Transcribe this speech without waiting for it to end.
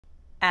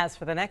As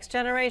for the next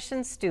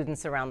generation,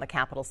 students around the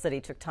capital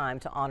city took time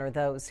to honor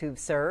those who've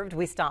served.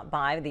 We stopped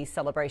by the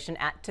celebration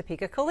at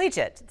Topeka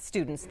Collegiate.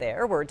 Students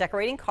there were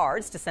decorating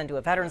cards to send to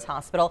a veterans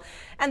hospital,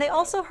 and they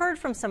also heard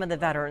from some of the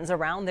veterans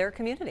around their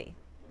community.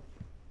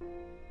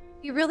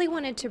 We really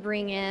wanted to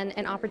bring in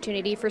an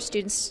opportunity for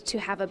students to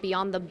have a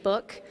beyond the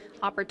book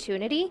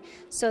opportunity,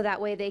 so that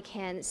way they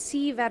can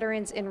see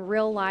veterans in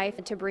real life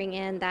and to bring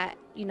in that,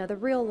 the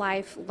real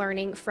life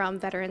learning from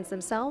veterans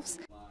themselves.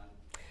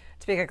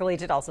 Topeka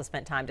Collegiate also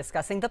spent time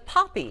discussing the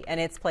poppy and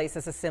its place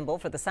as a symbol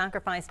for the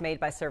sacrifice made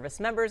by service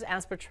members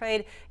as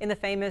portrayed in the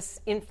famous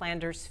In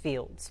Flanders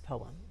Fields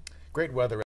poem. Great weather.